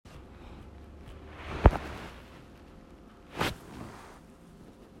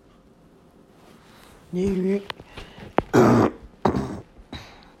Leave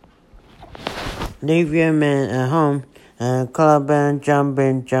your man at home and clubbing,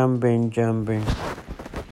 jumping.